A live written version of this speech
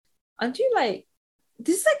Aren't you like,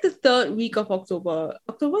 this is like the third week of October.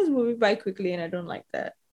 October is moving by quickly and I don't like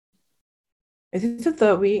that. Is it the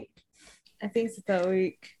third week? I think it's the third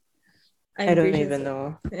week. I I'm don't pretty sure even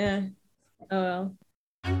know. yeah. Oh well.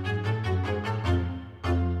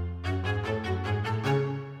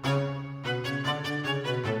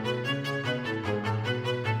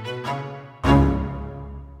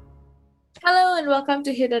 Hello and welcome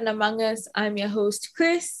to Hidden Among Us. I'm your host,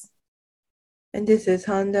 Chris. And this is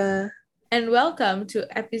Honda. And welcome to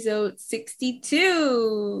episode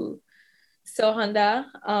 62. So Honda,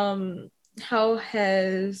 how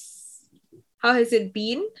has it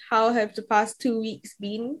been? How have the past 2 weeks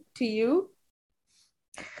been to you?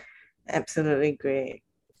 Absolutely great.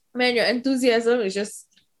 Man, your enthusiasm is just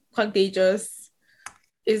contagious.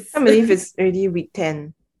 I can't believe it's already week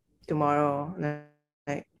 10 tomorrow.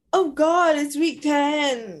 Like, Oh God, it's week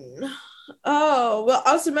 10. Oh, well,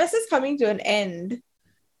 our semester's coming to an end.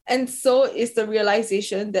 And so is the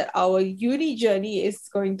realization that our uni journey is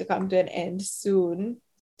going to come to an end soon.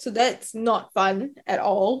 So that's not fun at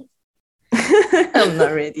all. I'm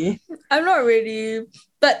not ready. I'm not ready.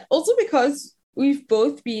 But also because we've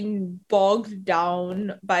both been bogged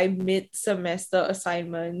down by mid-semester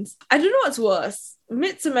assignments. I don't know what's worse,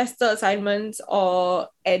 mid-semester assignments or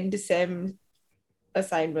end-sem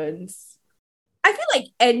assignments. I feel like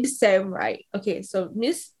end sem, right? Okay, so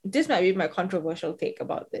this might be my controversial take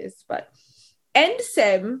about this, but end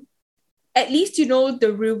sem, at least you know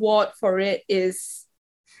the reward for it is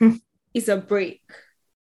a break.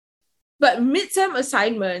 But mid-sem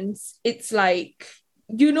assignments, it's like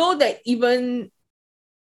you know that even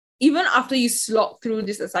after you slog through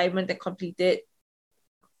this assignment and complete it,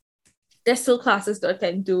 there's still classes to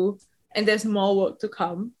attend to and there's more work to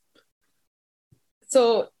come.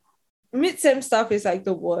 So mid-sem stuff is like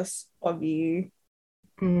the worst for me.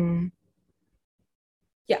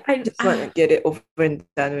 Yeah, I just want to get it over and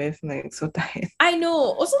done with. Like, so tired. I know.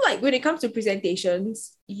 Also, like when it comes to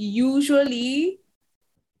presentations, usually,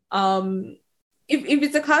 if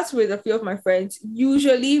it's a class with a few of my friends,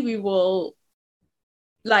 usually we will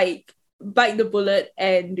like bite the bullet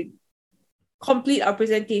and complete our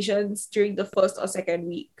presentations during the first or second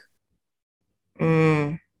week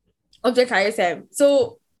of the entire sem.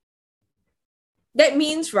 So that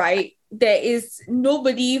means, right, there is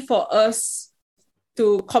nobody for us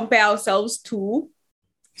to compare ourselves to.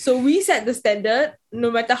 So we set the standard,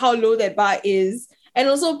 no matter how low that bar is. And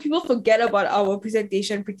also, people forget about our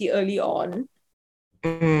presentation pretty early on.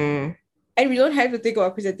 And we don't have to take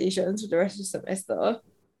our presentations for the rest of the semester.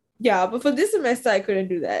 Yeah, but for this semester, I couldn't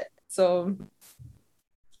do that. So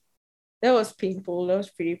that was painful. That was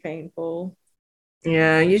pretty painful.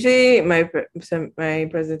 Yeah, usually my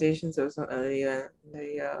presentations are also earlier in the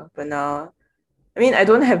year, but now, I mean, I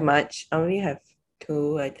don't have much. I only have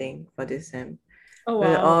 2, I think, for this sem. Oh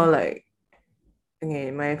But wow. all like,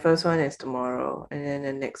 okay, my first one is tomorrow, and then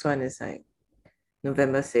the next one is like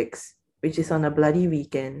November 6th, which is on a bloody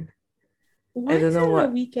weekend. Why I don't is it know on a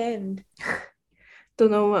what weekend? don't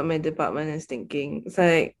know what my department is thinking. It's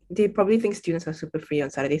like they probably think students are super free on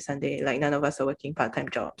Saturday, Sunday. Like none of us are working part-time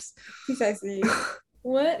jobs. Precisely.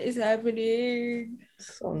 What is happening?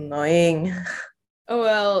 So annoying. Oh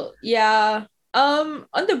well, yeah. On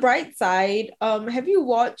the bright side, have you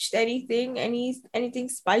watched anything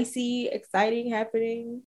spicy, exciting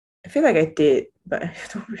happening? I feel like I did, but I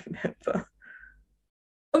don't remember.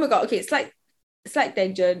 Oh my god, okay, slight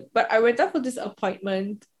tangent, but I went up for this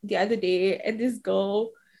appointment the other day, and this girl,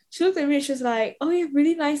 she looked at me and she was like, "Oh, you have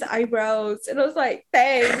really nice eyebrows," and I was like,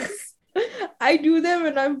 "Thanks." I do them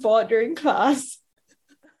when I'm bored during class.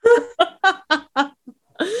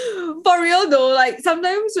 For real though, like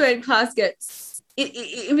sometimes when class gets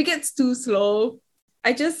if it gets too slow,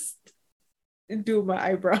 I just do my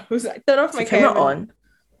eyebrows. I turn off Is my the camera cam. on?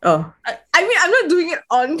 Oh. I mean, I'm not doing it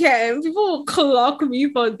on cam. People will clock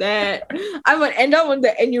me for that. I might end up on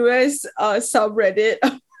the NUS subreddit.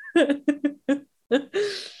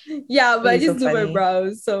 Yeah, but I It's so just do my funny.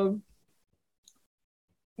 brows. So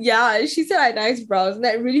yeah, she said I had nice brows, and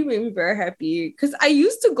that really made me very happy. Because I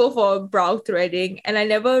used to go for brow threading, and I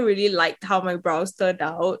never really liked how my brows turned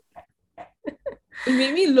out. It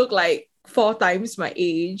made me look like 4 times my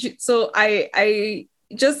age. So I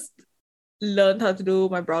just learned how to do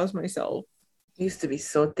my brows myself. It used to be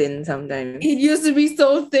so thin sometimes. It used to be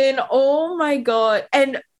so thin. Oh my god.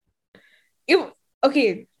 And it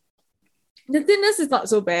okay, the thinness is not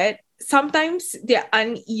so bad. Sometimes they're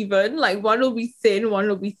uneven, like one will be thin, one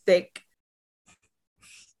will be thick.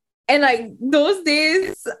 And like those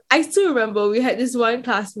days, I still remember we had this one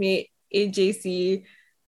classmate in JC.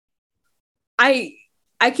 I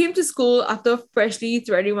I came to school after freshly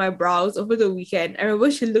threading my brows over the weekend. I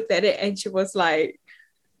remember she looked at it and she was like,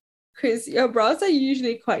 Chris, your brows are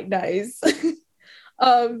usually quite nice.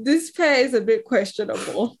 This pair is a bit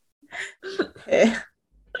questionable. Yeah.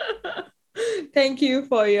 Thank you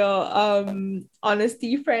for your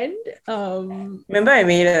honesty, friend. Remember I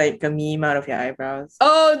made like a meme out of your eyebrows?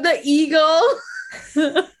 Oh, the eagle.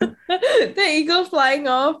 The eagle flying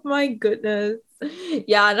off. My goodness.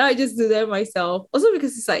 Yeah, now I just do that myself. Also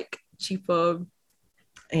because it's like cheaper.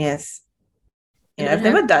 Yes. You Yeah, don't I've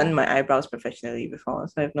never have done my eyebrows professionally before,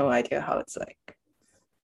 so I have no idea how it's like.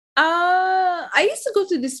 I used to go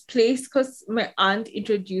to this place because my aunt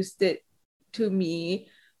introduced it to me.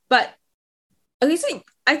 But okay, so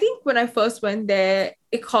I think when I first went there,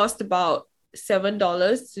 it cost about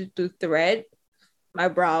 $7 to thread my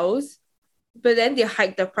brows. But then they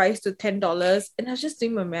hiked the price to $10. And I was just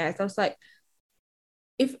doing my math. I was like,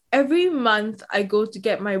 if every month I go to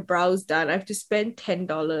get my brows done, I have to spend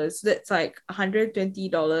 $10. That's like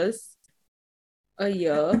 $120 a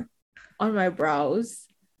year on my brows.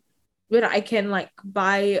 When I can like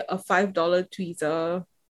buy a $5 tweezer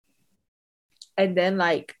and then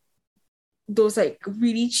like those like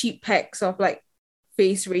really cheap packs of like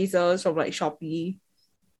face razors from like Shopee,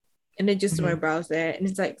 and then just do my brows there, and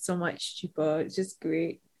it's like so much cheaper. It's just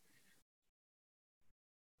great.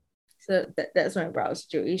 So that's my brow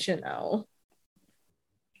situation now.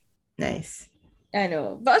 Nice. I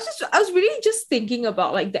know, but I was really just thinking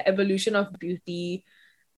about like the evolution of beauty.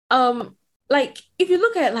 Like if you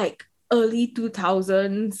look at like early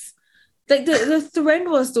 2000s, like the trend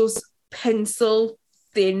was those pencil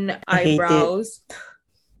thin I hate it. eyebrows.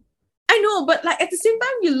 I know, but like at the same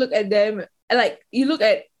time, you look at them, like you look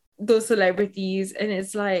at those celebrities, and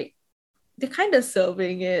it's like they're kind of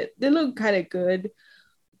serving it. They look kind of good.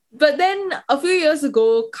 But then a few years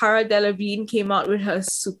ago, Cara Delevingne came out with her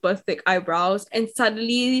super thick eyebrows, and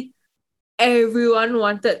suddenly everyone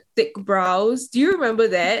wanted thick brows. Do you remember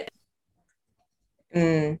that?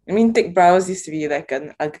 I mean, thick brows used to be like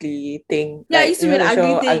an ugly thing. Yeah, it Like, used to you be know an the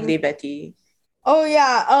ugly show thing. Ugly Betty? Oh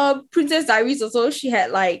yeah, Princess Diaries also, she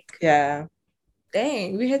had like, Yeah.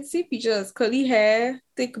 dang, we had same features, curly hair,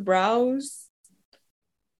 thick brows,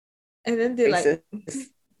 and then they like, Braces.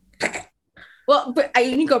 well, but I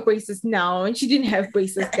only got braces now, and she didn't have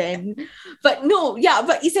braces then. But no, yeah,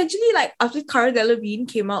 but essentially, like after Cara Delevingne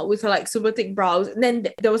came out with her like super thick brows, and then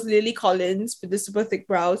there was Lily Collins with the super thick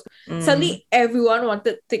brows. Suddenly, everyone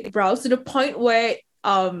wanted thick brows to the point where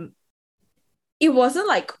it wasn't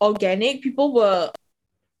like organic. People were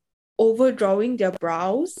overdrawing their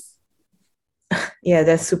brows. Yeah,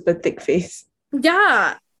 that super thick face.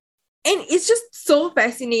 Yeah, and it's just so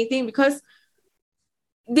fascinating because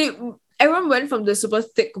everyone went from the super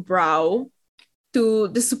thick brow to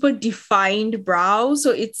the super defined brow. So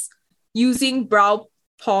it's using brow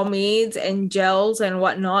pomades and gels and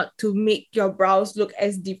whatnot to make your brows look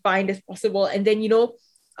as defined as possible. And then,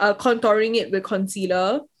 contouring it with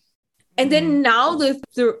concealer. And then now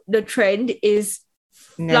the trend is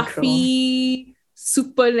fluffy,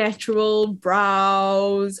 supernatural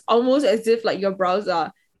brows, almost as if like your brows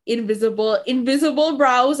are invisible. Invisible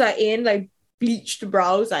brows are in, like bleached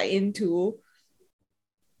brows are in too.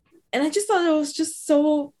 And I just thought it was just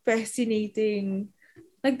so fascinating.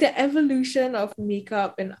 Like the evolution of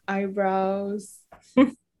makeup and eyebrows.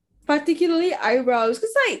 Particularly eyebrows.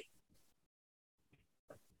 Because like,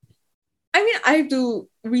 I mean, I have to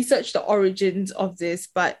research the origins of this,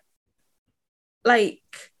 but like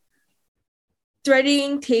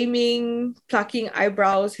threading, taming, plucking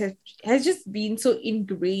eyebrows has just been so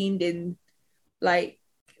ingrained in like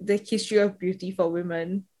the history of beauty for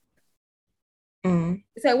women.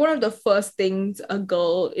 It's like one of the first things a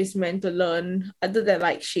girl is meant to learn, other than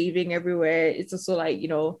like shaving everywhere. It's also like,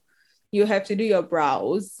 you have to do your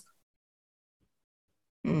brows.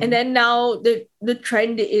 And then now the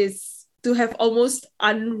trend is to have almost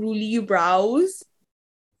unruly brows.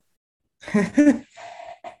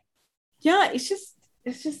 Yeah, it's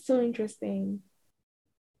just so interesting.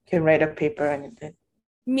 Can write a paper on it.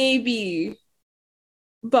 Maybe.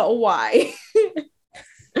 But why?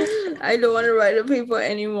 I don't want to write a paper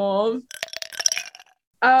anymore.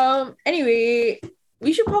 Anyway,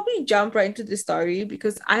 we should probably jump right into the story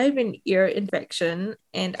because I have an ear infection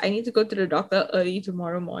and I need to go to the doctor early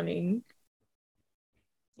tomorrow morning.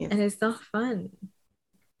 Yes. And it's not fun.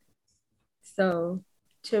 So,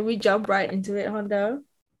 shall we jump right into it, Honda?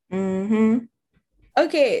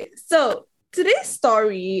 Okay, so today's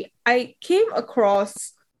story I came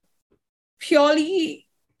across purely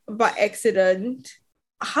by accident.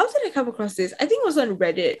 How did I come across this? I think it was on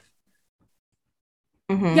Reddit.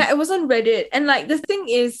 Mhm. Yeah, it was on Reddit. And like the thing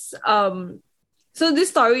is, so this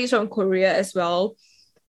story is from Korea as well.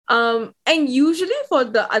 And usually for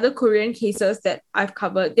the other Korean cases that I've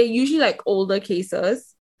covered, they're usually like older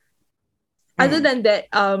cases. Other Mm. than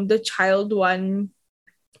that, the child one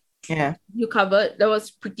Yeah. you covered, that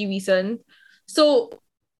was pretty recent. So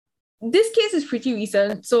this case is pretty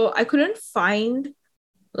recent, so I couldn't find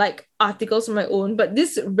like articles on my own, but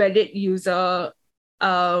this Reddit user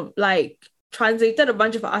like translated a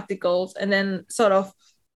bunch of articles and then sort of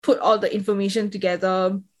put all the information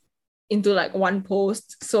together into like one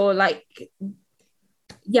post. So like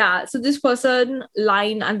yeah, so this person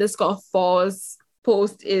line underscore fours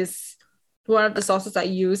post is one of the sources I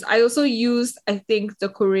use. I also used, I think, the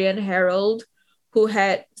Korean Herald, who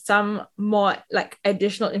had some more like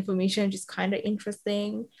additional information, which is kind of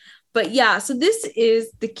interesting. But yeah, so this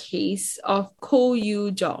is the case of Ko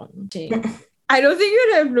Yu Jong. I don't think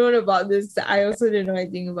you'd have known about this. I also didn't know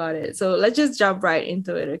anything about it. So let's just jump right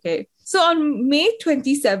into it, okay? So on May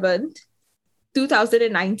 27th,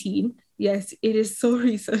 2019, yes, it is so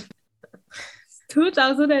recent.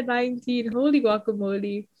 2019, holy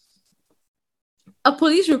guacamole. A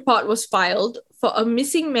police report was filed for a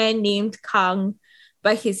missing man named Kang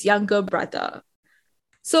by his younger brother.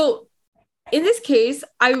 So, in this case,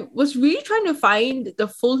 I was really trying to find the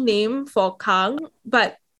full name for Kang,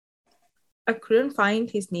 but I couldn't find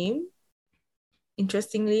his name.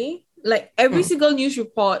 Interestingly, like every single news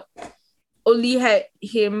report only had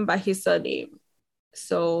him by his surname.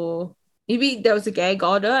 So, maybe there was a gag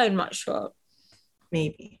order, I'm not sure.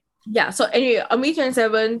 Maybe. Yeah, so anyway, on May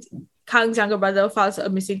 27th, Kang's younger brother files a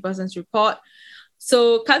missing persons report.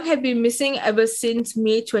 So Kang had been missing ever since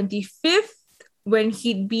May 25th when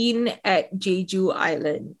he'd been at Jeju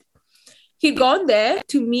Island. He'd gone there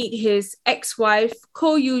to meet his ex-wife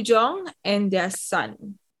Ko Yu Jong and their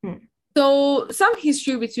son. So some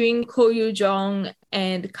history between Ko Yu Jong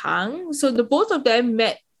and Kang. So the both of them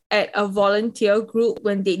met at a volunteer group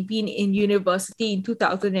when they'd been in university in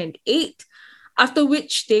 2008, after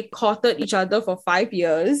which they courted each other for 5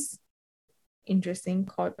 years. Interesting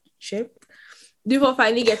courtship. Before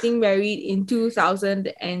finally getting married in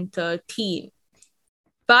 2013.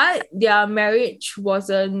 But their marriage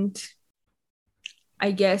wasn't,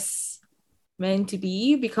 I guess, meant to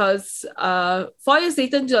be, because 4 years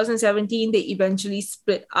later, in 2017, they eventually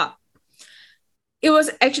split up. It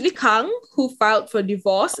was actually Kang who filed for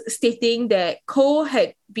divorce, stating that Ko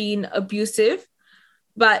had been abusive,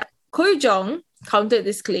 but Ko Jong countered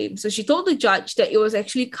this claim. So she told the judge that it was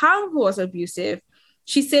actually Kang who was abusive.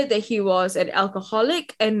 She said that he was an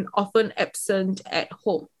alcoholic and often absent at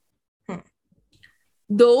home.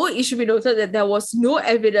 Though it should be noted that there was no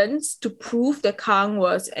evidence to prove that Kang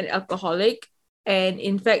was an alcoholic. And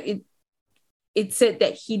in fact, it said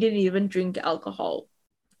that he didn't even drink alcohol.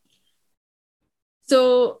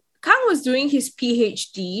 So Kang was doing his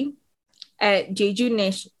PhD at Jeju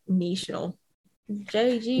National.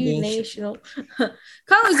 Kang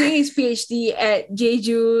was doing his PhD at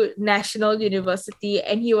Jeju National University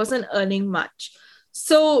and he wasn't earning much.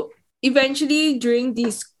 So eventually, during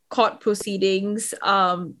these court proceedings,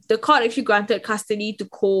 the court actually granted custody to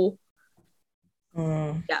Ko.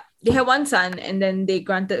 Yeah, they had one son and then they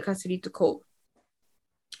granted custody to Ko.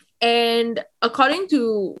 And according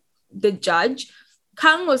to the judge,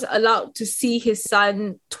 Kang was allowed to see his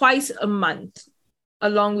son twice a month,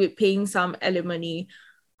 along with paying some alimony.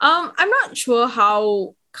 I'm not sure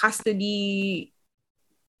how custody,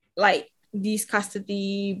 like these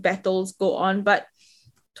custody battles go on, but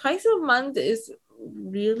twice a month is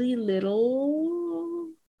really little.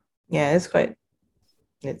 Yeah, it's quite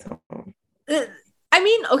little. I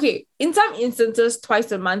mean, okay, in some instances, twice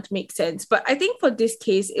a month makes sense, but I think for this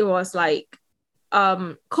case, it was like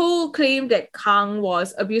Ko claimed that Kang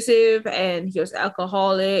was abusive and he was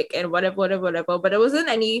alcoholic and whatever, but there wasn't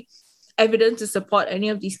any evidence to support any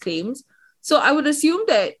of these claims. So I would assume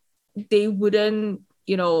that they wouldn't,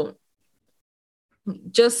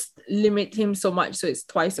 just limit him so much so it's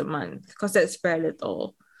twice a month, because that's very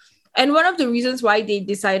little. And one of the reasons why they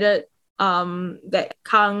decided that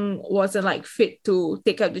Kang wasn't like fit to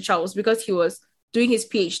take care of the child was because he was doing his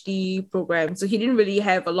PhD program, so he didn't really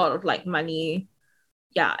have a lot of like money.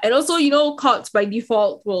 Yeah, and also courts by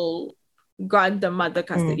default will grant the mother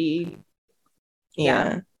custody.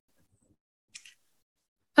 Yeah.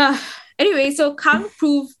 Anyway, so Kang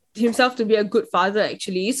proved himself to be a good father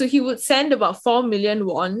actually. So he would send about 4 million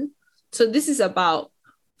won. So this is about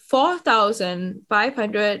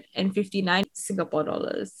 4,559 Singapore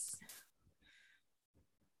dollars.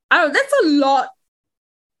 I don't know, that's a lot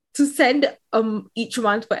to send each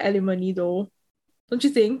month for alimony though. Don't you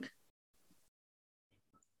think?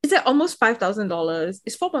 it's at almost $5,000.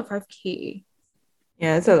 It's 4.5K.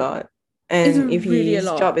 Yeah, it's a lot. It's And if really a his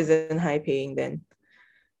lot. job isn't high paying, then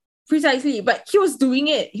Precisely, but he was doing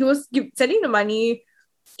it. He was sending the money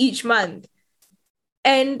each month.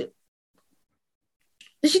 And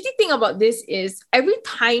the shitty thing about this is every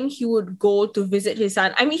time he would go to visit his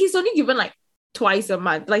son, I mean, he's only given like twice a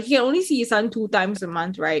month. Like he can only see his son 2 times a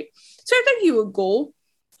month, right? So every time he would go,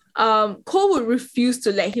 Cole would refuse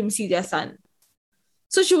to let him see their son.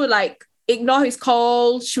 So she would like ignore his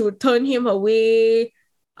calls, she would turn him away.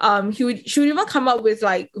 She would even come up with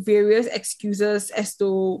like various excuses as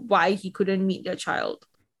to why he couldn't meet their child.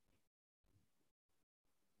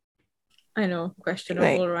 I know,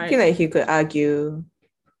 questionable, right? I feel like he could argue,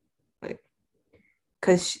 like,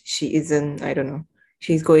 because she isn't, I don't know,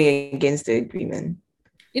 she's going against the agreement.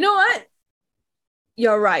 You know what?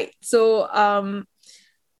 You're right. So,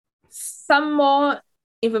 some more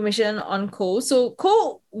information on Cole. So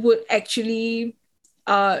Cole would actually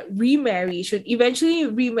should eventually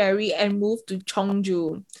remarry and move to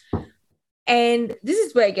Cheongju. And this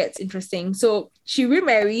is where it gets interesting. So she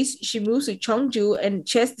remarries, she moves to Cheongju, and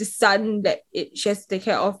she has the son that she has to take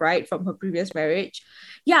care of, right, from her previous marriage.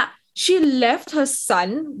 Yeah, she left her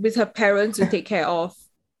son with her parents to take care of.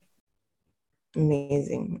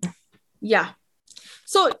 Amazing. Yeah.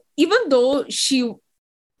 So even though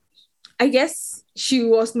I guess she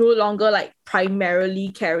was no longer like primarily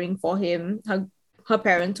caring for him, her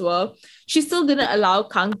parents were, she still didn't allow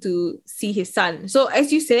Kang to see his son. So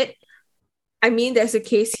as you said, I mean, there's a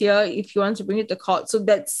case here if you want to bring it to court. So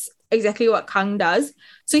that's exactly what Kang does.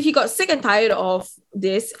 So he got sick and tired of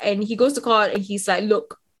this and he goes to court and he's like,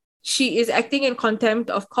 look, she is acting in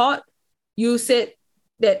contempt of court. You said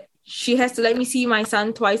that she has to let me see my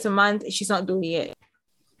son twice a month. She's not doing it.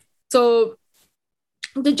 So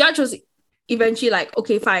the judge was eventually like,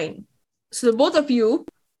 okay, fine. So the both of you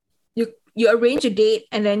arrange a date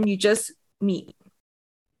and then you just meet.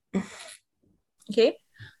 Okay.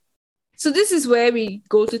 So this is where we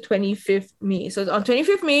go to 25th May. So on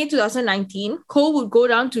 25th May 2019, Cole would go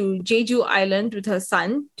down to Jeju Island with her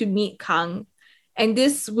son to meet Kang. And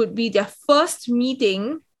this would be their first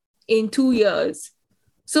meeting in 2 years.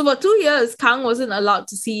 So for 2 years, Kang wasn't allowed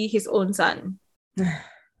to see his own son.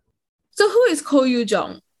 So who is Ko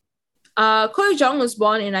Yoo-jung? Ko Yoo-jung was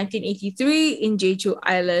born in 1983 in Jeju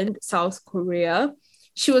Island, South Korea.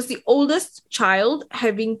 She was the oldest child,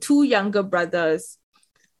 having 2 younger brothers.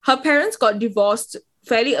 Her parents got divorced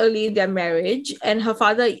fairly early in their marriage, and her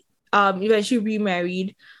father eventually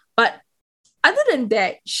remarried. But other than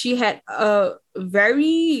that, she had a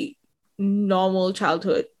very normal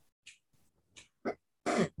childhood.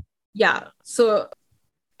 Yeah, so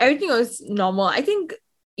everything was normal. I think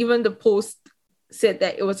even the post said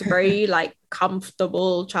that it was a very like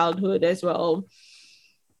comfortable childhood as well.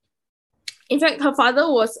 In fact, her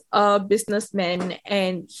father was a businessman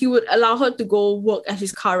and he would allow her to go work at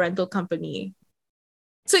his car rental company.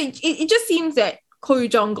 So it just seems that Ko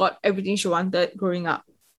Yoo-jung got everything she wanted growing up,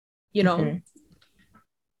 you know? Mm-hmm.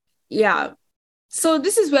 Yeah. So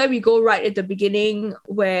this is where we go right at the beginning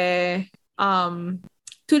where 2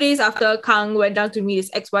 days after Kang went down to meet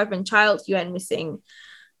his ex-wife and child, he went missing.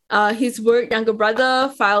 His younger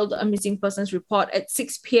brother filed a missing persons report at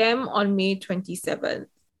 6 p.m. on May 27th.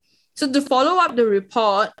 So to follow up the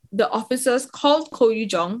report, the officers called Ko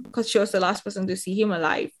Yoo-jung because she was the last person to see him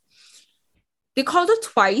alive. They called her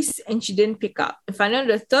twice and she didn't pick up. And finally,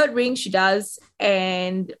 the third ring she does,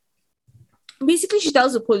 and basically she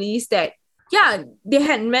tells the police that, yeah, they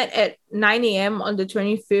had met at 9 a.m. on the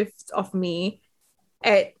 25th of May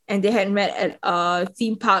and they had met at a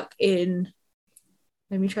theme park in,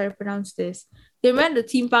 let me try to pronounce this. They met at the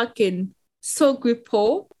theme park in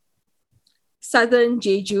Sogripo, Southern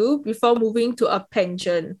Jeju, before moving to a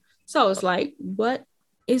pension. So I was like, what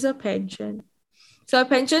is a pension? So a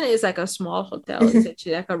pension is like a small hotel,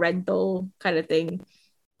 essentially like a rental kind of thing.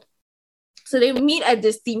 So they meet at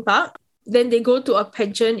this theme park. Then they go to a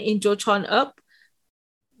pension in Jocheon-up.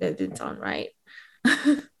 That didn't sound right.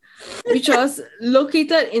 Which was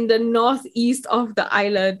located in the northeast of the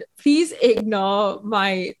island. Please ignore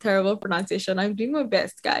my terrible pronunciation. I'm doing my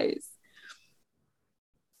best, guys.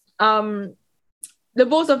 The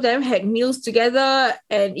both of them had meals together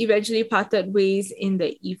and eventually parted ways in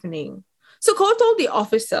the evening. So Cole told the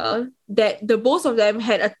officer that the both of them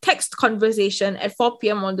had a text conversation at 4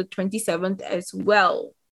 p.m. on the 27th as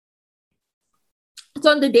well.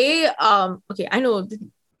 So on the day, okay, I know the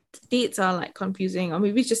dates are like confusing, or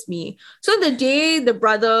maybe it's just me. So the day the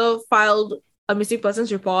brother filed a missing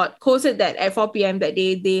persons report, Cole said that at 4 p.m. that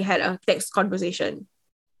day, they had a text conversation.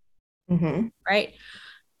 Mm-hmm. Right?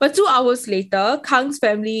 But 2 hours later, Kang's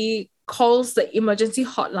family calls the emergency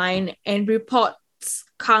hotline and reports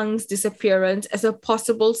Kang's disappearance as a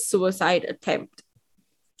possible suicide attempt.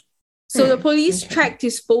 So the police tracked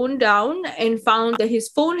his phone down and found that his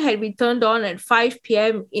phone had been turned on at 5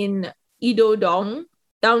 p.m. in Idodong,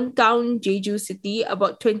 downtown Jeju City,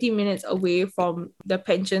 about 20 minutes away from the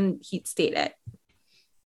pension he'd stayed at.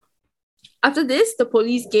 After this, the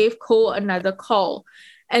police gave Ko another call.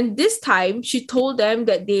 And this time, she told them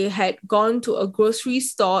that they had gone to a grocery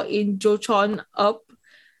store in Jocheon-up,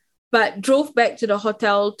 but drove back to the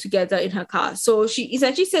hotel together in her car. So she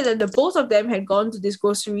essentially said that the both of them had gone to this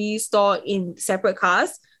grocery store in separate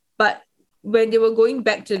cars, but when they were going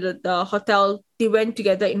back to the hotel, they went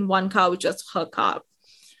together in one car, which was her car.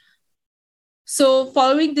 So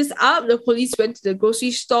following this up, the police went to the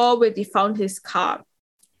grocery store where they found his car.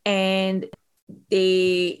 And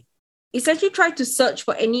they essentially tried to search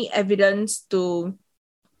for any evidence to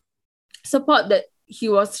support that he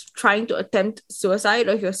was trying to attempt suicide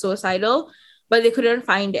or he was suicidal, but they couldn't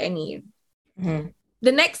find any. Mm-hmm.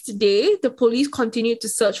 The next day, the police continued to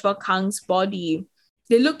search for Kang's body.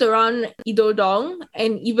 They looked around Idodong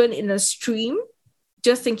and even in a stream,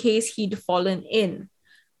 just in case he'd fallen in.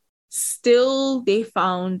 Still, they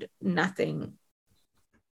found nothing.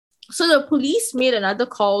 So the police made another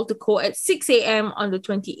call to Ko at 6 a.m. on the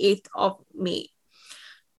 28th of May.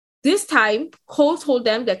 This time, Ko told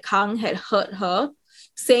them that Kang had hurt her,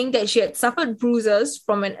 saying that she had suffered bruises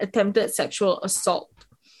from an attempted sexual assault.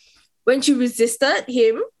 When she resisted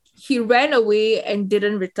him, he ran away and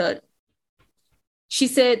didn't return. She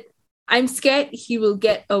said, "I'm scared he will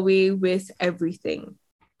get away with everything."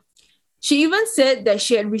 She even said that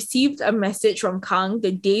she had received a message from Kang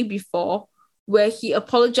the day before where he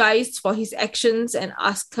apologized for his actions and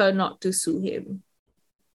asked her not to sue him.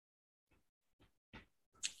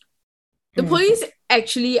 The police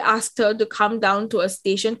actually asked her to come down to a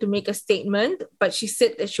station to make a statement, but she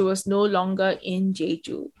said that she was no longer in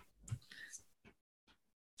Jeju.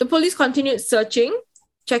 The police continued searching,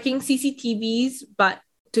 checking CCTVs, but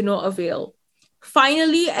to no avail.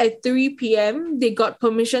 Finally, at 3 p.m., they got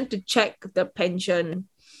permission to check the pension.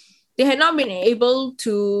 They had not been able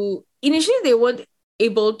to... Initially, they weren't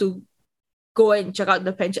able to go and check out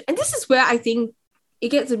the pension. And this is where I think it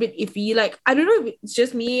gets a bit iffy. Like, I don't know if it's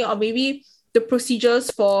just me or maybe the procedures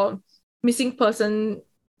for a missing person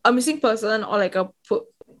or like a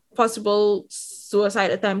possible suicide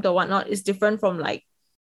attempt or whatnot is different from like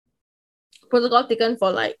protocol taken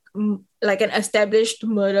for like an established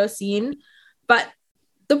murder scene. But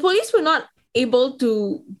the police were not able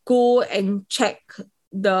to go and check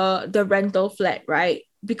the rental flat, right?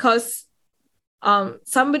 Because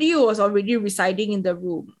somebody was already residing in the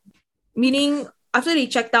room. Meaning, after they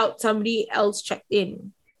checked out, somebody else checked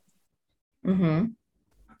in. Mm-hmm.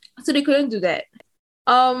 So they couldn't do that.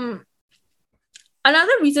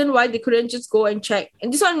 Another reason why they couldn't just go and check,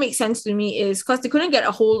 and this one makes sense to me, is because they couldn't get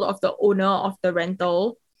a hold of the owner of the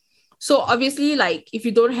rental. So obviously, like, if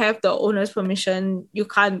you don't have the owner's permission, you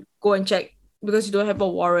can't go and check because you don't have a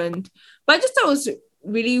warrant. But I just thought it was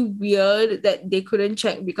really weird that they couldn't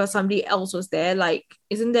check because somebody else was there. Like,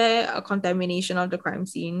 isn't there a contamination of the crime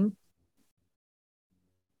scene?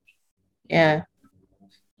 Yeah.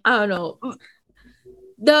 I don't know.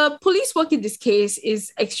 The police work in this case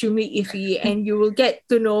is extremely iffy, and you will get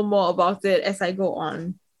to know more about it as I go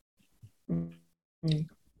on.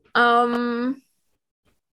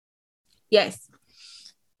 Yes.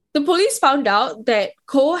 The police found out that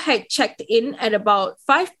Ko had checked in at about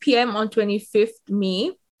 5 p.m. on 25th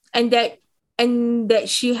May, and that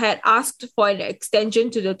she had asked for an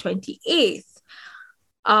extension to the 28th.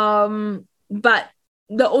 But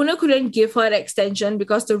the owner couldn't give her an extension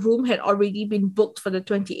because the room had already been booked for the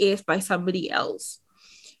 28th by somebody else.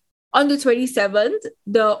 On the 27th,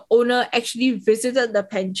 the owner actually visited the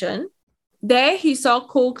pension. There, he saw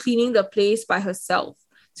Ko cleaning the place by herself.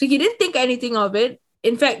 So he didn't think anything of it.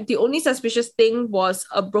 In fact, the only suspicious thing was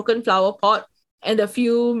a broken flower pot and a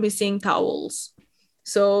few missing towels.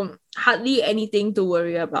 So hardly anything to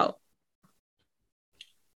worry about.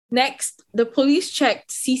 Next, the police checked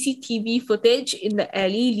CCTV footage in the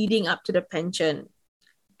alley leading up to the pension,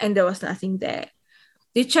 and there was nothing there.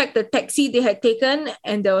 They checked the taxi they had taken,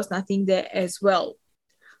 and there was nothing there as well.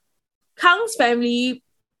 Kang's family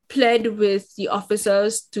pled with the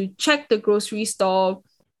officers to check the grocery store.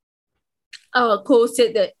 Ko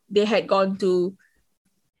said that they had gone to.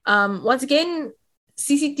 Once again,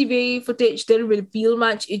 CCTV footage didn't reveal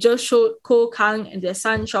much. It just showed Ko, Kang, and their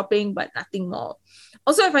son shopping, but nothing more.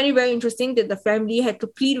 Also, I find it very interesting that the family had to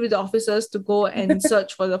plead with the officers to go and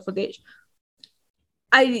search for the footage.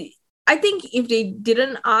 I I think if they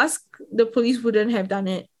didn't ask, the police wouldn't have done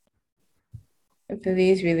it. The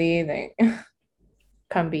police really like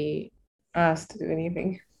can't be asked to do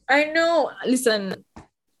anything. I know. Listen,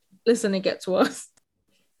 it gets worse.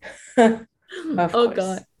 Of Oh course.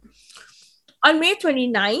 God. On May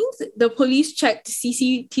 29th, the police checked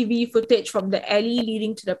CCTV footage from the alley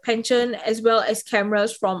leading to the pension, as well as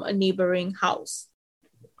cameras from a neighboring house.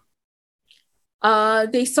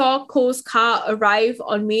 They saw Ko's car arrive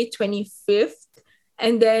on May 25th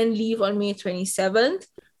and then leave on May 27th,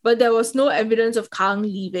 but there was no evidence of Kang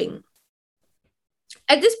leaving.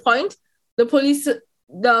 At this point, the police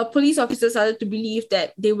officers started to believe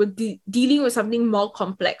that they were dealing with something more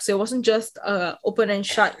complex. So it wasn't just a open and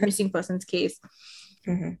shut missing persons case.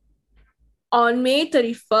 Mhm. On May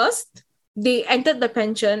 31st, they entered the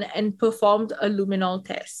pension and performed a luminol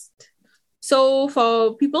test. So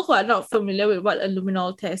for people who are not familiar with what a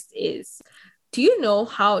luminol test is, do you know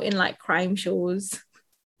how in like crime shows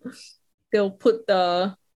they'll put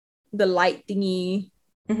the light thingy,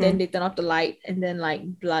 then they turn off the light, and then like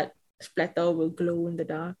blood splatter will glow in the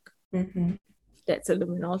dark? Mhm. That's a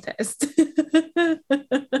luminol test.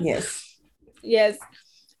 Yes. Yes.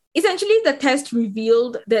 Essentially, the test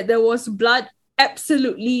revealed that there was blood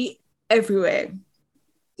absolutely everywhere.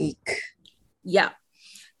 Eek. Yeah.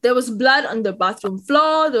 There was blood on the bathroom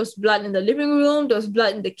floor, there was blood in the living room, there was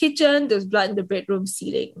blood in the kitchen, there was blood in the bedroom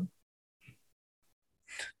ceiling.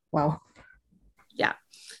 Wow. Yeah.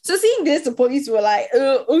 So seeing this, the police were like,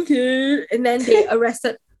 okay. And then they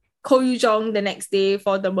arrested Ko Yu-jung the next day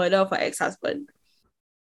for the murder of her ex-husband.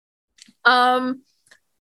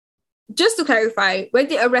 Just to clarify, when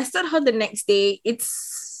they arrested her the next day,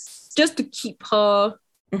 it's just to keep her.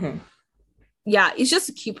 Mm-hmm. Yeah, it's just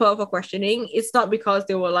to keep her for questioning. It's not because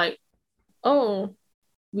they were like, oh,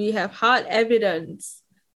 we have hard evidence.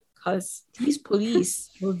 Because these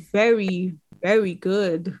police were very, very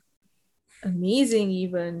good. Amazing,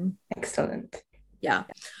 even. Excellent. Yeah.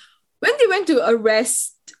 When they went to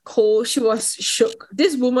arrest Ko, she was shook.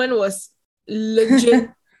 This woman was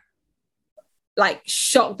legit like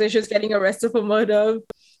shocked that she was getting arrested for murder.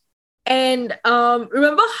 And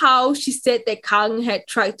remember how she said that Kang had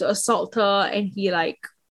tried to assault her and he like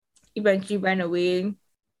eventually ran away?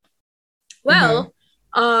 Well,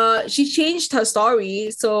 she changed her story.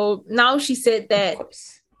 So now she said that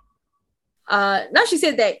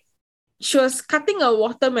she was cutting a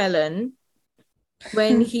watermelon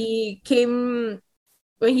when he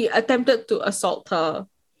attempted to assault her.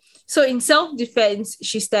 So in self-defense,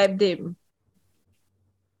 she stabbed him.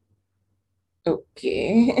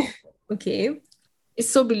 Okay. It's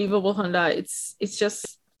so believable, Honda. It's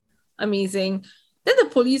just amazing. Then the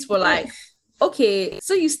police were like, okay,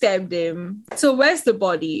 so you stabbed him. So where's the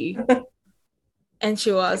body? And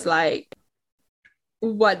she was like,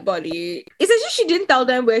 what body? Essentially, she didn't tell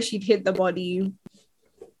them where she'd hid the body.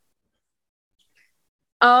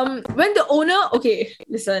 When the owner, okay,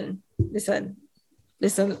 listen.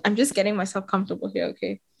 I'm just getting myself comfortable here,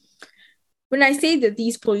 okay? When I say that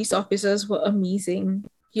these police officers were amazing,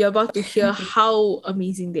 you're about to hear how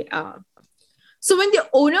amazing they are. So when the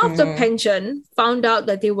owner of the pension found out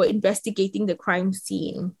that they were investigating the crime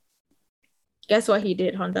scene, guess what he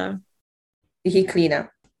did, Honda? Did he clean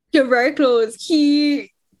up? You're very close.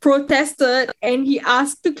 He protested and he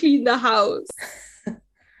asked to clean the house.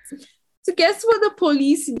 So guess what the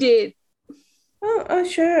police did? Oh,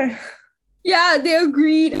 sure. Yeah, they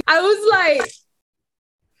agreed. I was like,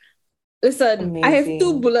 listen, amazing. I have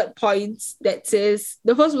 2 bullet points that says,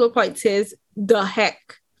 the first bullet point says, the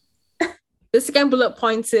heck. The second bullet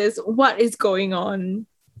point says, what is going on?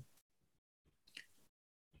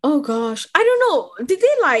 Oh gosh, I don't know. Did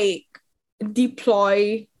they like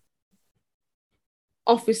deploy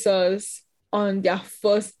officers on their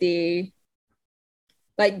first day?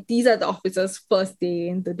 Like, these are the officers' first day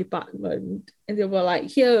in the department. And they were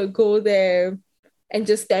like, here, go there and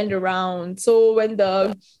just stand around. So when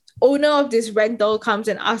the owner of this rental comes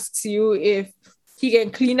and asks you if he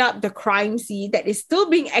can clean up the crime scene that is still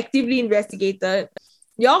being actively investigated,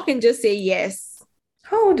 y'all can just say yes.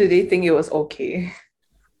 How do they think it was okay?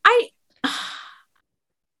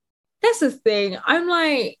 That's the thing. I'm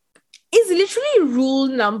like, it's literally rule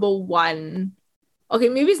number 1. Okay,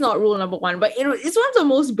 maybe it's not rule number 1, but it's one of the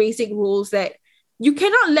most basic rules that you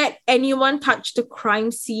cannot let anyone touch the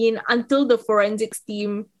crime scene until the forensics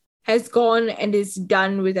team has gone and is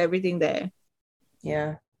done with everything there.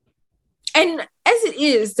 Yeah. And as it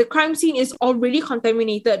is, the crime scene is already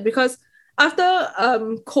contaminated because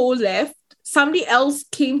after Cole left, somebody else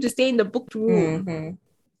came to stay in the booked room.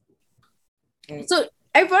 So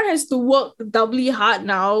everyone has to work doubly hard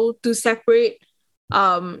now to separate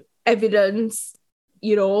evidence,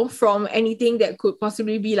 from anything that could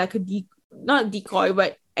possibly be like not decoy,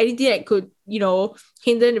 but anything that could,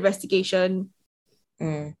 hinder an investigation.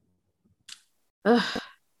 Mm. As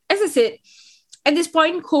I said, at this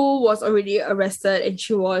point, Koh was already arrested and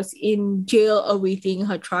she was in jail awaiting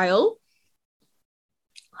her trial.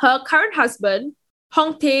 Her current husband,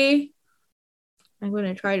 Hong Tae, I'm going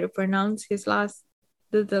to try to pronounce the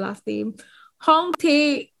last name, Hong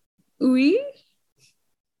Tae Uy.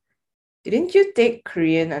 Didn't you take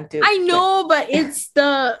Korean until? I know, but it's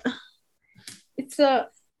a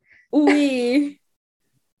Uy.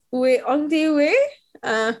 Hong Tae Uy.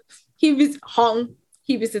 He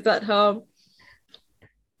visited her.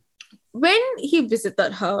 When he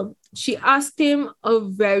visited her, she asked him a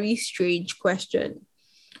very strange question.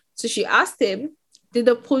 So she asked him, "Did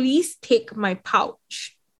the police take my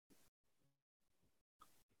pouch?"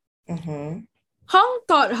 Mm-hmm. Hong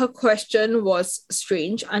thought her question was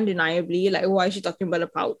strange, undeniably. Like, why is she talking about a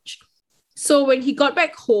pouch? So when he got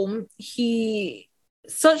back home, he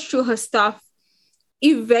searched through her stuff,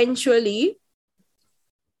 eventually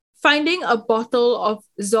finding a bottle of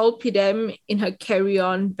Zolpidem in her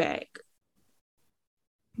carry-on bag.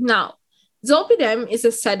 Now, Zolpidem is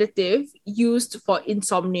a sedative used for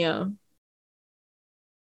insomnia.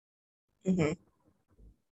 Mm-hmm.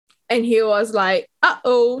 And he was like,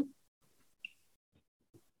 uh-oh.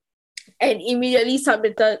 And immediately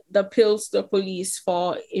submitted the pills to the police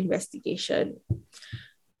for investigation.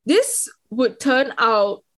 This would turn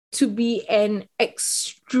out to be an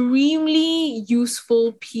extremely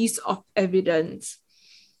useful piece of evidence.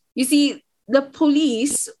 You see, the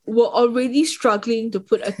police were already struggling to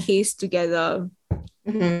put a case together.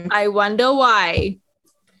 Mm-hmm. I wonder why.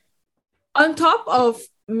 On top of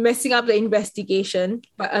messing up the investigation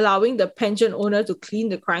by allowing the pension owner to clean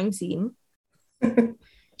the crime scene,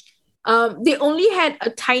 they only had a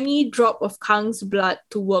tiny drop of Kang's blood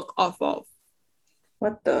to work off of.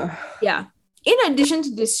 What the? Yeah. In addition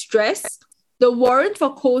to this stress, the warrant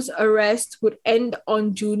for Koh's arrest would end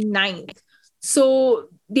on June 9th. So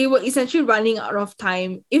they were essentially running out of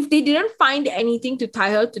time. If they didn't find anything to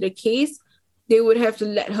tie her to the case, they would have to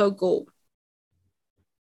let her go.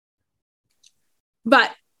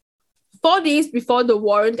 But 4 days before the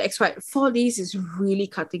warrant expired, 4 days is really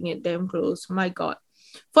cutting it damn close. My God.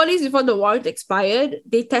 4 days before the warrant expired,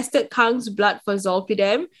 they tested Kang's blood for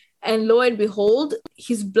Zolpidem, and lo and behold,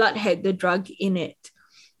 his blood had the drug in it.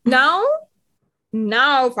 Now,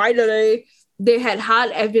 finally, they had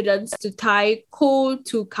hard evidence to tie Koh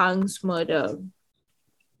to Kang's murder.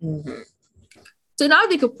 Mm-hmm. So now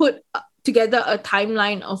they could put together a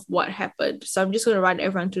timeline of what happened. So I'm just going to run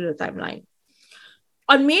everyone through the timeline.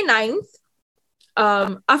 On May 9th,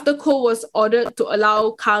 after Koh was ordered to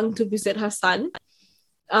allow Kang to visit her son,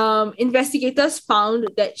 investigators found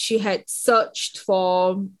that she had searched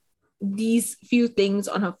for these few things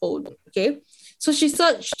on her phone. Okay, so she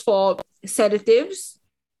searched for sedatives.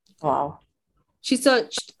 Wow. She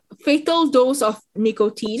searched fatal dose of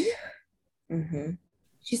nicotine. Mm-hmm.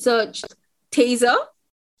 She searched taser.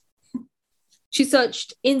 She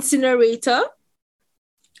searched incinerator.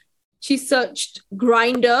 She searched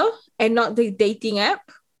Grindr and not the dating app.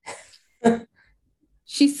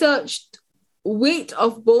 She searched weight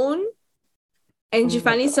of bone, and she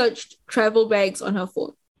finally searched travel bags on her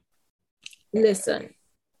phone. Listen,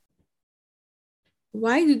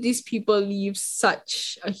 why do these people leave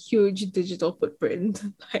such a huge digital footprint?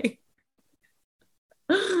 Like,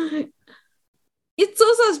 it's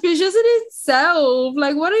so suspicious in itself.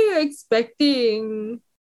 Like, what are you expecting?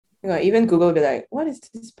 Even Google will be like, what is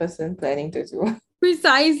this person planning to do?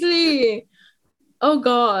 Precisely. Oh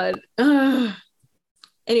God.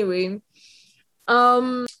 Anyway,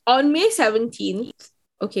 on May 17th,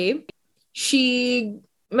 okay, she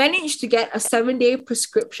managed to get a 7-day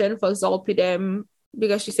prescription for Zolpidem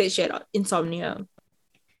because she said she had insomnia.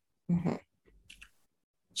 Mm-hmm.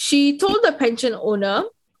 She told the pension owner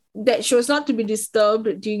that she was not to be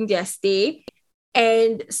disturbed during their stay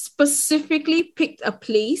and specifically picked a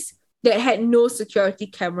place that had no security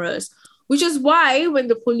cameras, which is why when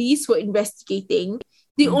the police were investigating,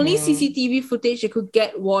 the only CCTV footage they could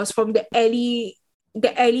get was from the alley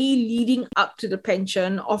leading up to the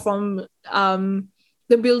pension, or from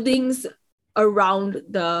the buildings around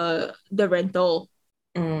the rental.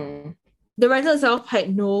 Mm. The rental itself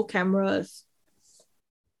had no cameras.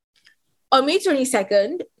 On May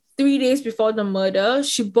 22nd, 3 days before the murder,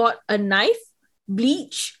 she bought a knife,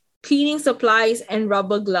 bleach, cleaning supplies, and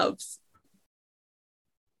rubber gloves.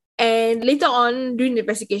 And later on, during the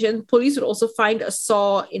investigation, police would also find a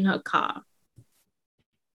saw in her car.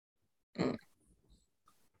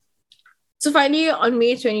 So finally, on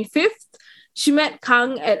May 25th, she met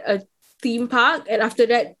Kang at a theme park, and after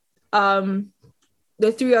that,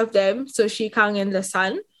 the three of them, so she, Kang, and the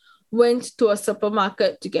son, went to a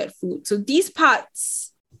supermarket to get food. So these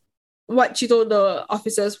parts, what she told the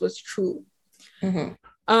officers was true.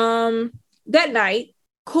 That night,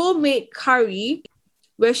 Ko made curry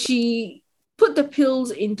where she put the pills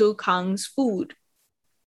into Kang's food.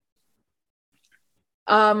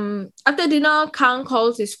 After dinner, Kang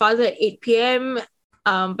calls his father at 8 p.m.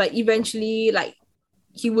 But eventually,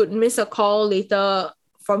 he would miss a call later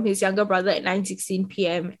from his younger brother at 9:16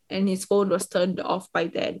 p.m. and his phone was turned off by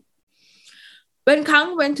then. When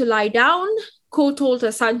Kang went to lie down, Ko told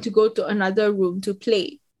her son to go to another room to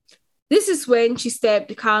play. This is when she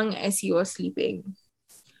stabbed Kang as he was sleeping.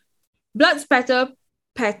 Blood spatter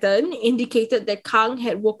pattern indicated that Kang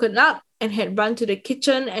had woken up and had run to the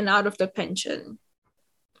kitchen and out of the pension.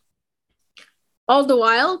 All the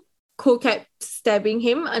while, Ko kept stabbing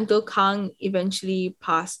him until Kang eventually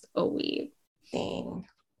passed away. Dang.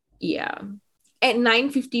 Yeah. At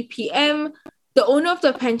 9:50 p.m., the owner of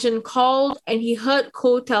the pension called and he heard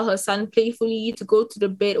Ko tell her son playfully to go to the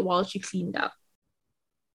bed while she cleaned up.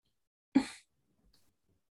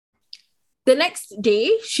 The next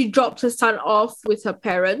day, she dropped her son off with her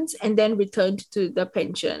parents and then returned to the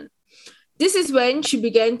pension. This is when she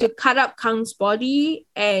began to cut up Kang's body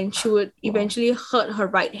and she would eventually hurt her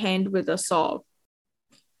right hand with a saw.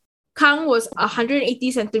 Kang was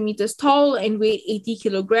 180 centimeters tall and weighed 80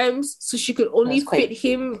 kilograms, so she could only fit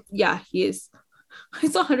him. Yeah, he is. I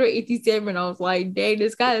saw 180 cm and I was like, dang,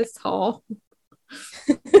 this guy is tall.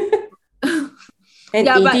 And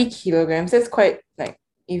 80 kilograms, that's quite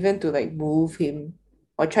even to move him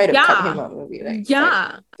or try to cut him up maybe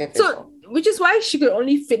so which is why she could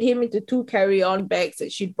only fit him into 2 carry-on bags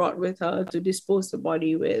that she brought with her to dispose the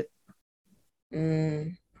body with.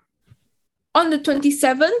 On the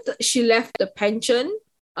 27th, she left the pension.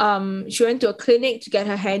 She went to a clinic to get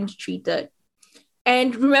her hand treated.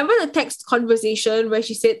 And remember the text conversation where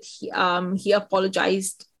she said he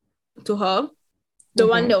apologized to her? The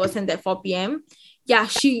one that was sent at 4 p.m. Yeah,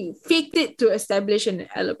 she faked it to establish an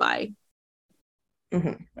alibi. Of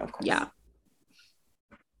course. Yeah.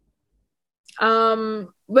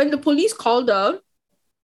 When the police called her,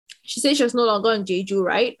 she said she was no longer in Jeju,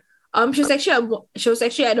 right? She was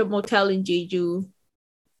actually at a motel in Jeju.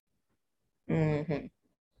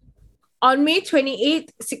 On May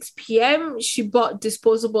 28th, 6 p.m., she bought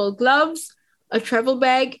disposable gloves, a travel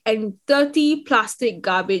bag, and 30 plastic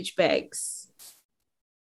garbage bags.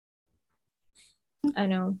 I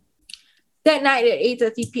know. That night at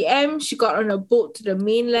 8:30 p.m., she got on a boat to the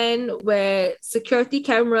mainland where security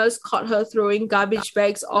cameras caught her throwing garbage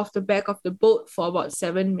bags off the back of the boat for about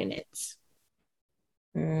 7 minutes.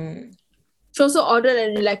 She also ordered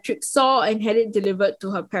an electric saw and had it delivered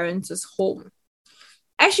to her parents' home.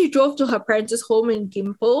 As she drove to her parents' home in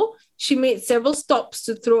Gimpo, she made several stops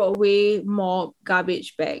to throw away more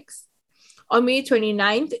garbage bags. On May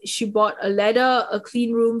 29th, she bought a ladder, a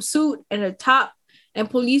clean room suit, and a tarp, and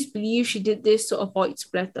police believe she did this to avoid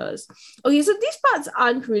splatters. Okay, so these parts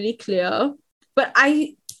aren't really clear, but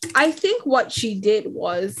I think what she did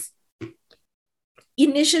was,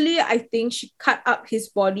 initially, I think she cut up his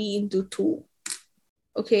body into 2.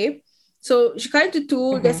 Okay, so she cut into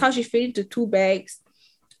 2, that's how she fit into 2 bags.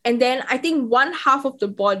 And then I think one half of the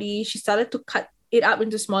body, she started to cut it up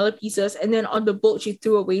into smaller pieces. And then on the boat, she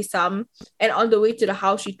threw away some. And on the way to the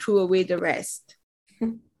house, she threw away the rest.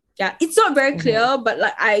 Yeah, it's not very clear, but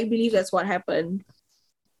I believe that's what happened.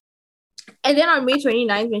 And then on May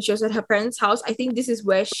 29th, when she was at her parents' house, I think this is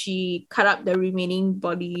where she cut up the remaining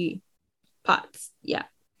body parts. Yeah.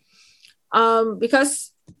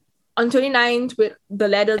 Because on 29th, with the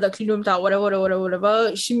ladder, the clean room towel,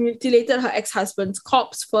 whatever, she mutilated her ex-husband's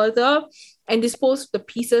corpse further and disposed the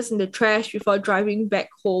pieces in the trash before driving back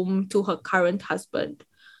home to her current husband.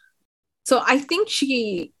 So I think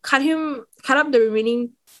she cut up the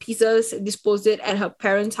remaining pieces, disposed it at her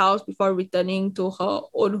parents' house before returning to her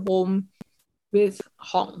own home with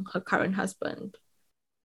Hong, her current husband.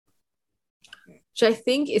 Which I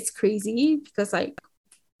think is crazy because,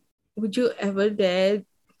 would you ever dare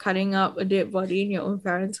cutting up a dead body in your own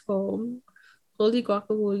parents' home? Holy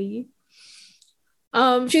guacamole.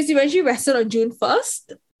 She's eventually arrested on June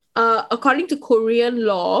 1st. According to Korean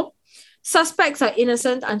law, suspects are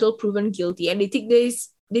innocent until proven guilty, and they take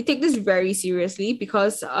this very seriously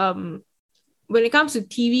because when it comes to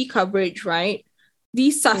TV coverage, right,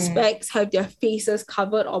 these suspects have their faces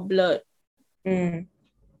covered or blurred.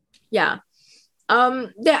 Yeah.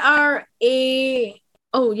 There are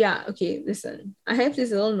listen, I have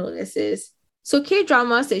this little note that says So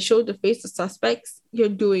K-dramas that show the face of suspects, you're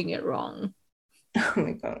doing it wrong. Oh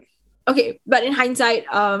my god. Okay, but in hindsight,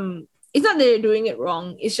 it's not that they're doing it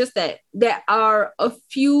wrong. It's just that there are a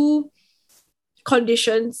few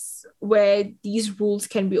conditions where these rules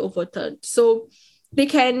can be overturned. So they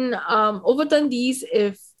can overturn these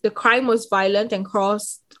if the crime was violent and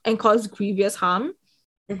caused grievous harm.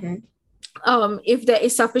 Mm-hmm. If there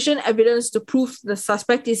is sufficient evidence to prove the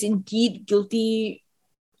suspect is indeed guilty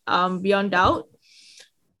beyond doubt.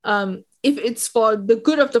 If it's for the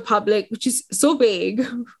good of the public, which is so vague,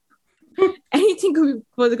 anything could be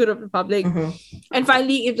for the good of the public. Mm-hmm. And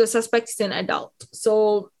finally, if the suspect is an adult.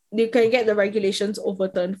 So you can get the regulations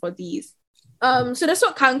overturned for these. So that's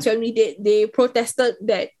what Kang's family did. They protested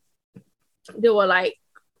that they were like,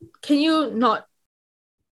 can you not,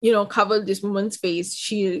 cover this woman's face?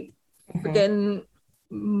 She then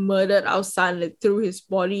murdered our son, like, threw his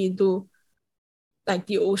body into like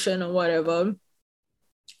the ocean or whatever.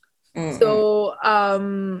 Mm-hmm. So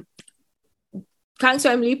Kang's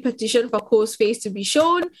family petitioned for Ko's face to be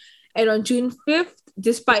shown, and on June 5th,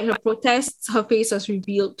 despite her protests, her face was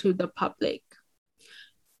revealed to the public.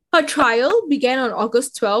 Her trial began on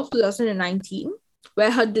August 12, 2019,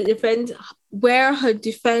 where her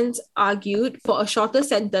defense argued for a shorter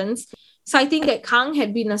sentence, citing that Kang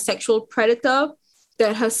had been a sexual predator,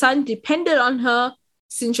 that her son depended on her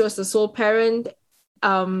since she was the sole parent,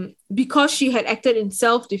 because she had acted in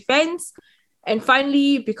self-defense, and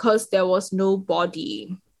finally, because there was no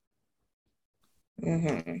body.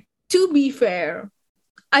 Mm-hmm. To be fair,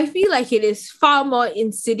 I feel like it is far more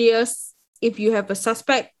insidious if you have a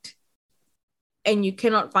suspect and you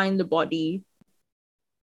cannot find the body.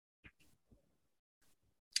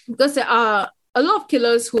 Because there are a lot of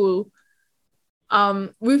killers who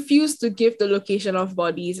refuse to give the location of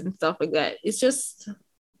bodies and stuff like that. It's just,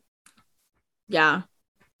 yeah,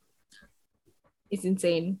 it's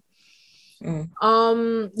insane.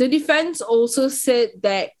 The defense also said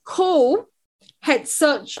that Ko had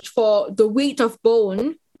searched for the weight of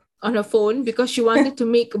bone on her phone because she wanted to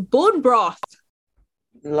make bone broth.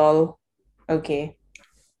 Lol. Okay.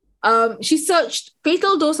 She searched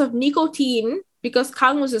fatal dose of nicotine because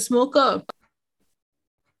Kang was a smoker.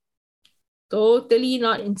 Totally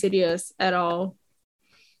not insidious at all.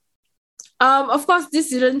 Of course, this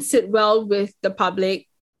didn't sit well with the public.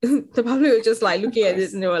 The public were just like looking at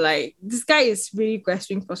this and they were like, this guy is really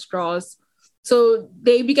grasping for straws. So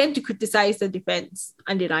they began to criticize the defense,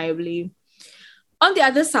 undeniably. On the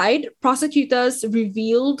other side, prosecutors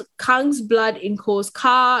revealed Kang's blood in Ko's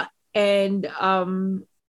car and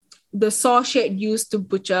the saw she had used to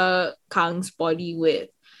butcher Kang's body with.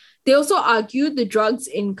 They also argued the drugs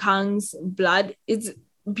in Kang's blood, it's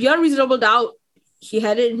beyond reasonable doubt he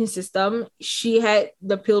had it in his system. She had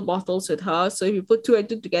the pill bottles with her. So if you put two and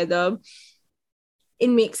two together, it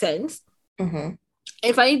makes sense. Mm-hmm.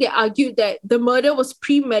 And finally, they argued that the murder was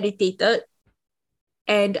premeditated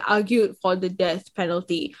and argued for the death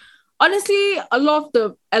penalty. Honestly, a lot of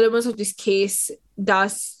the elements of this case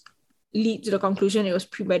does lead to the conclusion it was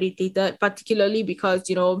premeditated, particularly because,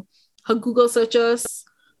 her Google searches,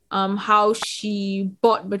 how she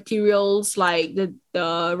bought materials like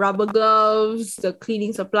the rubber gloves, the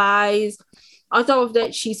cleaning supplies. On top of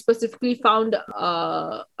that, she specifically found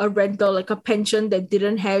a rental, like a pension that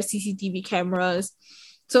didn't have CCTV cameras.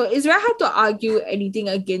 So it's very hard to argue anything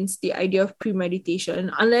against the idea of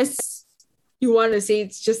premeditation, unless you want to say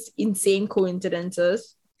it's just insane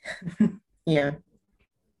coincidences. Yeah.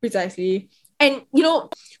 Precisely. And, when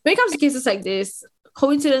it comes to cases like this,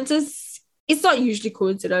 coincidences, it's not usually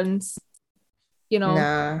coincidence.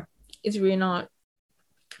 Nah. It's really not.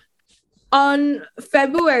 On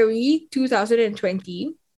February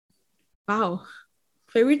 2020, wow,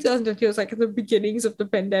 February 2020 was like the beginnings of the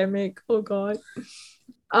pandemic. Oh God.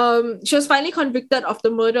 She was finally convicted of the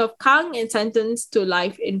murder of Kang and sentenced to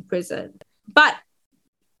life in prison. But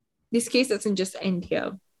this case doesn't just end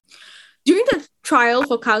here. During the trial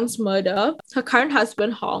for Kang's murder, her current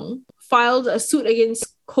husband, Hong, filed a suit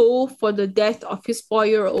against Ko for the death of his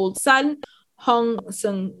 4-year-old son, Hong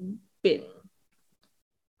Seung-bin.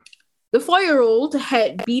 The 4-year-old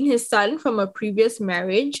had been his son from a previous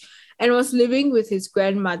marriage and was living with his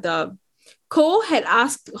grandmother. Ko had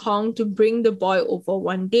asked Hong to bring the boy over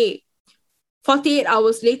one day. 48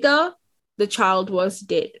 hours later, the child was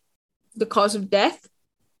dead. The cause of death?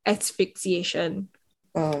 Asphyxiation.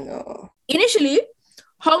 Oh no. Initially,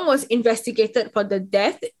 Hong was investigated for the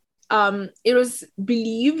death. It was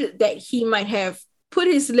believed that he might have put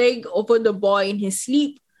his leg over the boy in his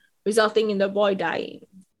sleep, resulting in the boy dying.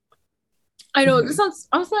 I know, this sounds,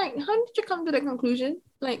 I was like, how did you come to that conclusion?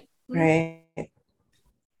 Like, right.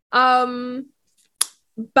 But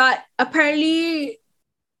apparently,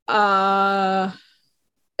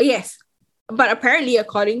 yes, but apparently,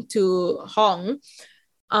 according to Hong,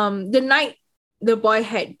 the night the boy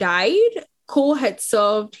had died, Cole had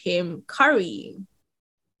served him curry.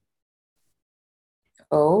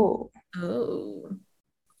 Oh. Oh.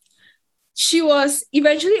 She was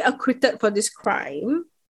eventually acquitted for this crime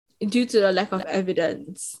due to the lack of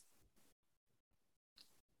evidence.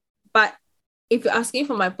 But if you're asking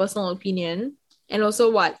for my personal opinion, and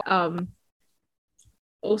also what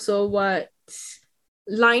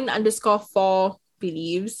line_4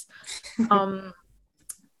 believes,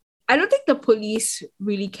 I don't think the police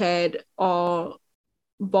really cared or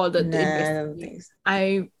bothered to Nah, I investigate. don't think so.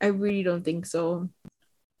 I really don't think so.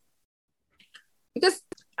 Because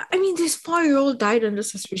I mean, this 4-year-old died under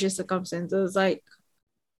suspicious circumstances. Like,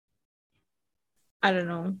 I don't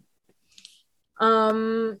know.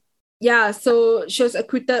 Yeah, so she was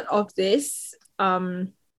acquitted of this.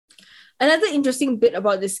 Another interesting bit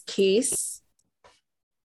about this case.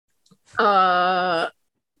 Okay,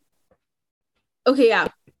 yeah.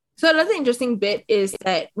 So another interesting bit is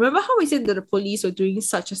that, remember how we said that the police were doing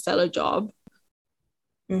such a stellar job?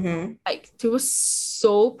 Mm-hmm. Like, they were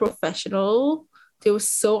so professional. They were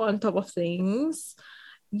so on top of things.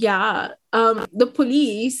 Yeah. The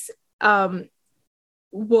police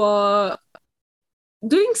were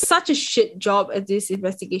doing such a shit job at this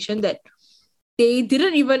investigation that they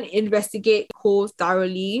didn't even investigate Cole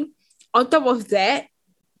thoroughly. On top of that,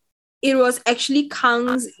 it was actually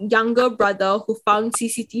Kang's younger brother who found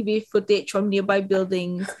CCTV footage from nearby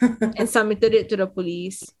buildings and submitted it to the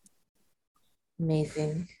police.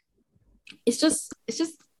 Amazing. It's just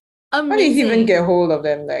How amazing. did he even get hold of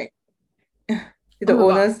them? Like, the Oh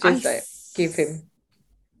my owners God, just like gave him.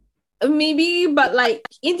 Maybe, but like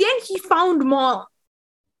in the end, he found more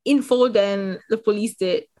info than the police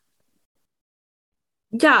did.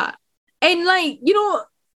 Yeah. And like,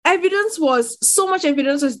 so much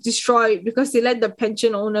evidence was destroyed because they let the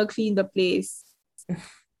pension owner clean the place.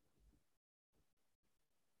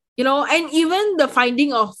 And even the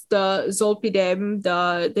finding of the zolpidem,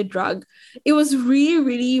 the drug, it was really,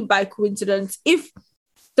 really by coincidence. If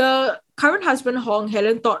the current husband Hong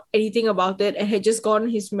hadn't thought anything about it and had just gone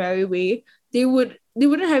his merry way, they wouldn't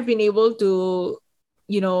have been able to,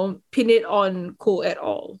 pin it on Cole at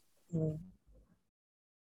all. Mm.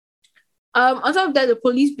 On top of that, the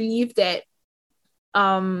police believe that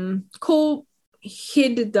Cole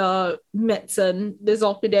hid the medicine, the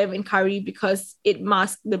zolpidem in curry because it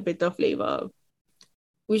masked the bitter flavor,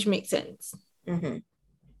 which makes sense. Mm-hmm.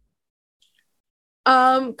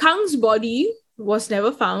 Kang's body was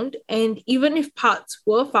never found, and even if parts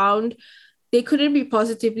were found, they couldn't be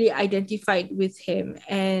positively identified with him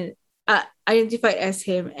and identified as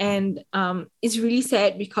him. And it's really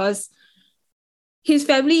sad because his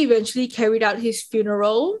family eventually carried out his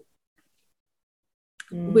funeral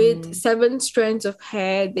with 7 strands of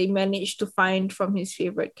hair they managed to find from his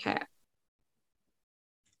favorite cat.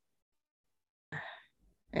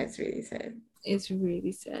 That's really sad. It's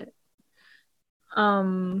really sad.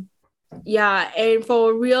 Yeah, and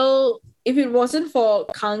for real, if it wasn't for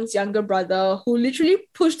Kang's younger brother, who literally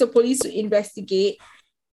pushed the police to investigate,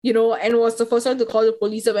 and was the first one to call the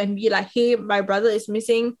police up and be like, hey, my brother is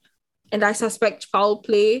missing and I suspect foul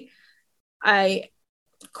play,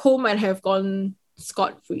 Cole might have gone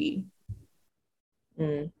scot-free.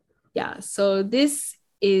 Yeah, so this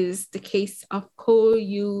is the case of Ko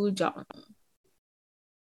Yu Jong.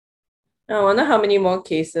 I wonder how many more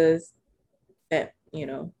cases that,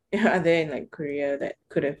 are there in like Korea that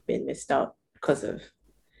could have been missed out because of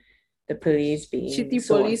the police being shitty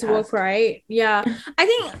so police work, right? Yeah. I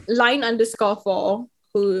think line_4,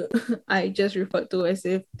 who I just referred to as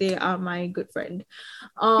if they are my good friend.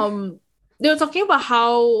 They were talking about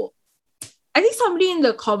how I think somebody in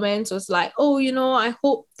the comments was like, oh, I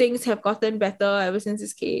hope things have gotten better ever since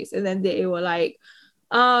this case. And then they were like,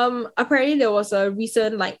 apparently there was a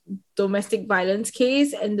recent like domestic violence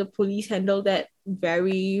case and the police handled that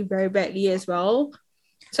very, very badly as well.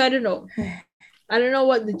 So I don't know. I don't know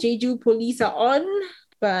what the Jeju police are on,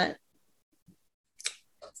 but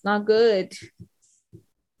it's not good.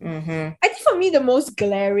 Mm-hmm. I think for me, the most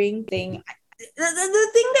glaring thing, the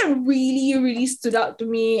thing that really, really stood out to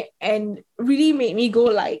me and really made me go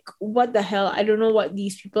like, what the hell? I don't know what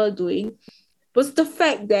these people are doing, was the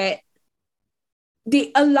fact that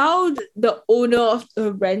they allowed the owner of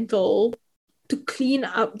the rental to clean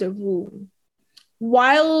up the room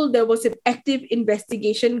while there was an active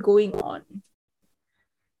investigation going on.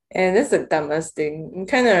 And that's the dumbest thing. It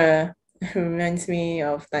kind of reminds me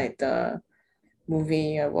of like the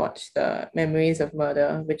movie I watched, the Memories of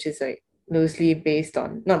Murder, which is like loosely based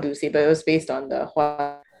on, not loosely, but it was based on the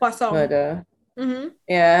Hua Hua Song. murder. Mm-hmm.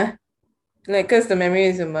 Yeah, like because the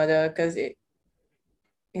Memories of Murder, because it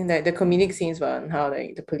in like the comedic scenes were on how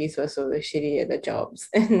like the police were so shitty at the jobs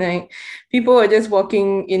and like people were just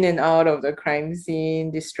walking in and out of the crime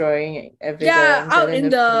scene, destroying Yeah, evidence, and out then in the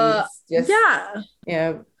the police just yeah,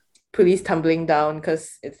 yeah, police tumbling down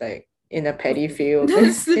because it's like in a paddy field.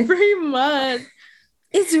 the slippery mud.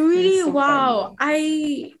 It's It's really so wow.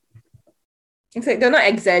 funny. It's like they're not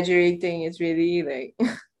exaggerating. It's really like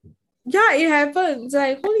Yeah, it happens.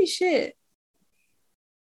 Like, holy shit.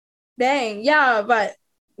 Dang, yeah, but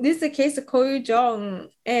this is the case of Ko Jong.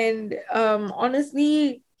 And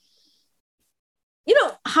honestly, you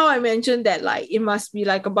know how I mentioned that like it must be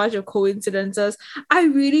like a bunch of coincidences. I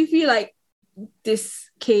really feel like this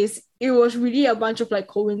case, it was really a bunch of like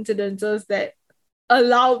coincidences that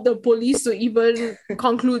allowed the police to even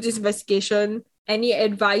conclude this investigation. Any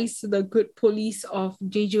advice to the good police of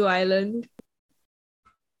Jeju Island?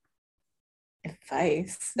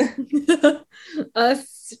 advice.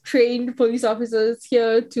 Us trained police officers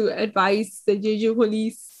here to advise the Jeju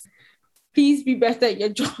police. Please be better at your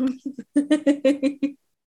job.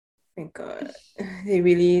 My God, they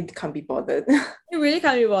really can't be bothered. It really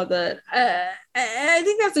can't be bothered. I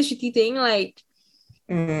think that's a shitty thing. Like,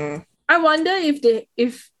 I wonder if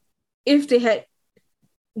they had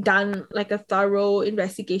done like a thorough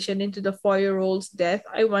investigation into the 4-year-old's death,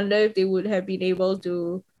 I wonder if they would have been able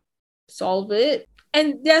to solve it.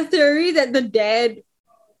 And their theory that the dad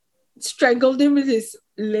strangled him with his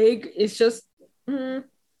leg is just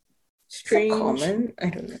strange. Common? I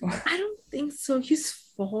don't know. I don't think so. He's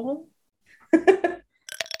 4.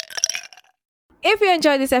 If you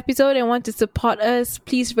enjoyed this episode and want to support us,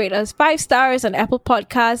 please rate us 5 stars on Apple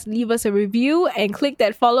Podcasts, leave us a review, and click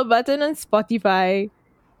that follow button on Spotify.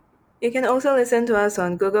 You can also listen to us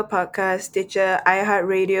on Google Podcasts, Stitcher,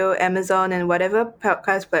 iHeartRadio, Amazon, and whatever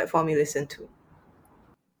podcast platform you listen to.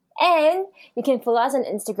 And you can follow us on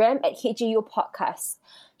Instagram at HGU Podcast.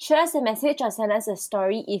 Shoot us a message or send us a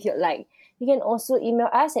story if you'd like. You can also email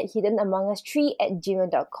us at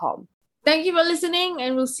hiddenamongus3@gmail.com. Thank you for listening,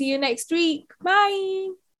 and we'll see you next week. Bye.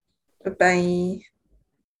 Bye-bye.